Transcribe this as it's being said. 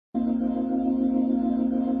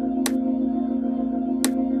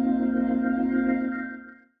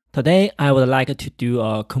Today, I would like to do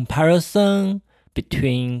a comparison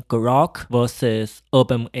between Groq versus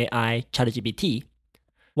OpenAI ChatGPT.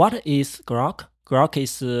 What is Groq? Groq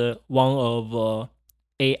is one of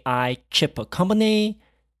AI chip company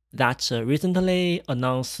that recently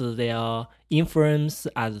announced their inference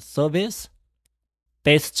as a service.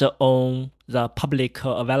 Based on the public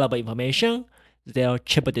available information, their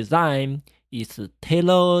chip design is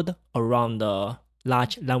tailored around the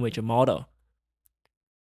large language model.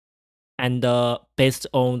 And based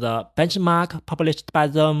on the benchmark published by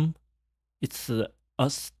them, it's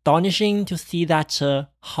astonishing to see that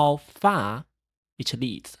how far it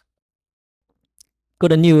leads.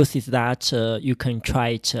 Good news is that you can try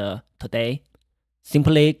it today.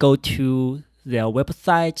 Simply go to their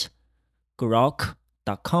website,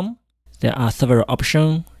 Groq.com. There are several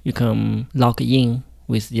options. You can log in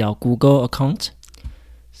with your Google account.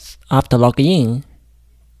 After logging in,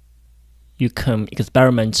 you can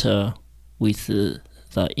experiment with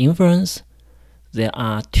the inference. There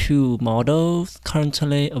are two models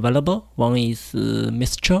currently available. One is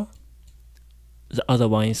Mistral. The other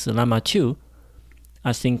one is Llama 2.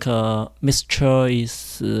 I think Mistral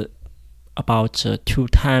is about 2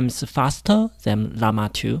 times faster than Llama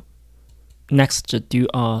 2. Next, do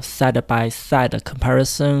a side-by-side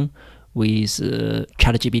comparison with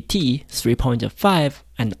ChatGPT 3.5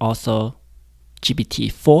 and also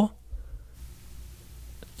GPT-4.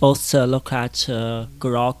 First, look at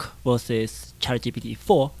Groq versus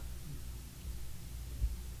ChatGPT-4.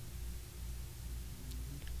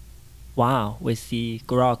 Wow, we see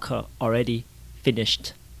Groq already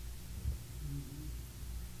finished.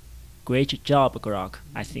 Great job, Groq.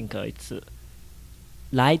 I think it's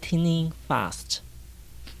lightning fast.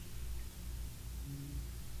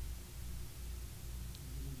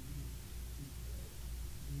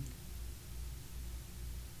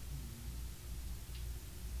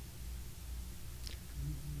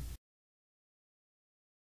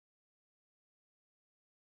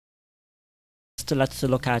 Let's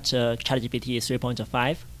look at ChatGPT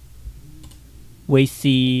 3.5. We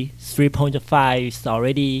see 3.5 is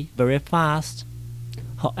already very fast.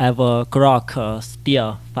 However, Groq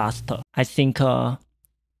still faster. I think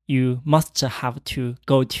you must have to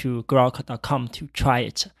go to Groq.com to try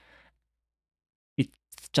it.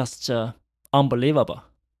 It's just unbelievable.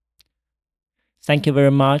 Thank you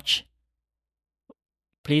very much.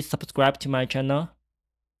 Please subscribe to my channel.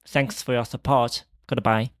 Thanks for your support.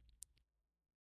 Goodbye.